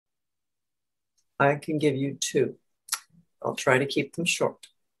I can give you two. I'll try to keep them short.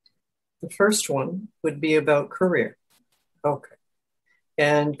 The first one would be about career. Okay.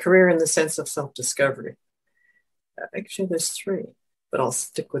 And career in the sense of self-discovery. Actually, there's three, but I'll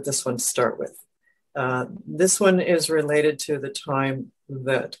stick with this one to start with. This one is related to the time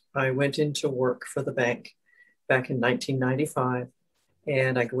that I went into work for the bank back in 1995.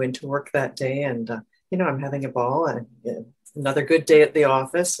 And I go into work that day and, I'm having a ball and another good day at the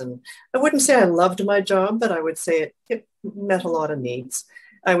office. And I wouldn't say I loved my job, but I would say it met a lot of needs.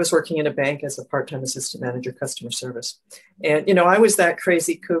 I was working in a bank as a part-time assistant manager, customer service. And, I was that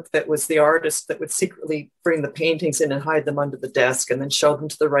crazy kook that was the artist that would secretly bring the paintings in and hide them under the desk and then show them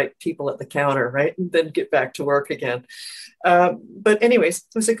to the right people at the counter, right? And then get back to work again. But anyways,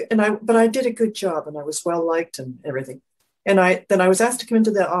 but I did a good job and I was well-liked and everything. And then I was asked to come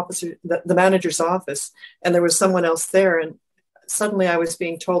into the manager's office, and there was someone else there. And suddenly I was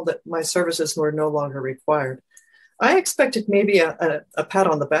being told that my services were no longer required. I expected maybe a pat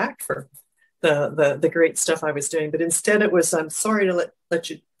on the back for the great stuff I was doing, but instead it was, I'm sorry to let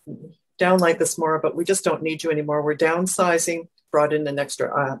you down like this, Maura, but we just don't need you anymore. We're downsizing, brought in an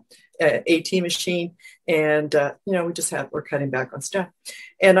extra AT machine, and we're cutting back on staff.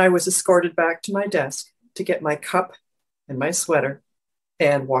 And I was escorted back to my desk to get my cup and my sweater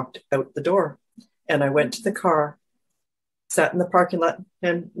and walked out the door. And I went to the car, sat in the parking lot,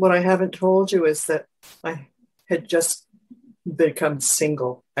 and what I haven't told you is that I had just become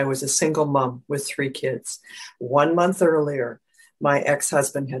single. I was a single mom with 3 kids. 1 month earlier, my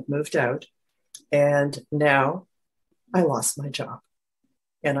ex-husband had moved out, and now I lost my job.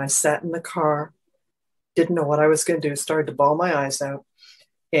 And I sat in the car, didn't know what I was going to do, started to bawl my eyes out,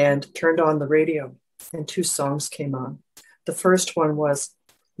 and turned on the radio, and 2 songs came on. The first one was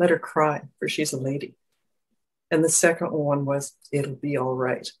Let Her Cry, for She's a Lady. And the second one was It'll Be All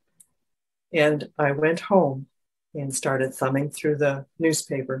Right. And I went home and started thumbing through the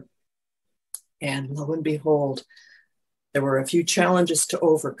newspaper. And lo and behold, there were a few challenges to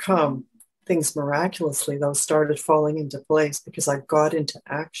overcome. Things miraculously, though, started falling into place because I got into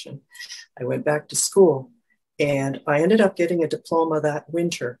action. I went back to school, and I ended up getting a diploma that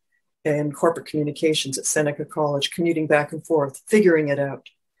winter in corporate communications at Seneca College, commuting back and forth, figuring it out.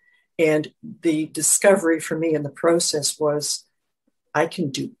 And the discovery for me in the process was I can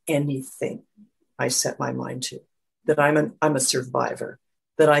do anything I set my mind to, that I'm a survivor,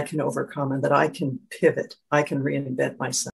 that I can overcome, and that I can pivot, I can reinvent myself.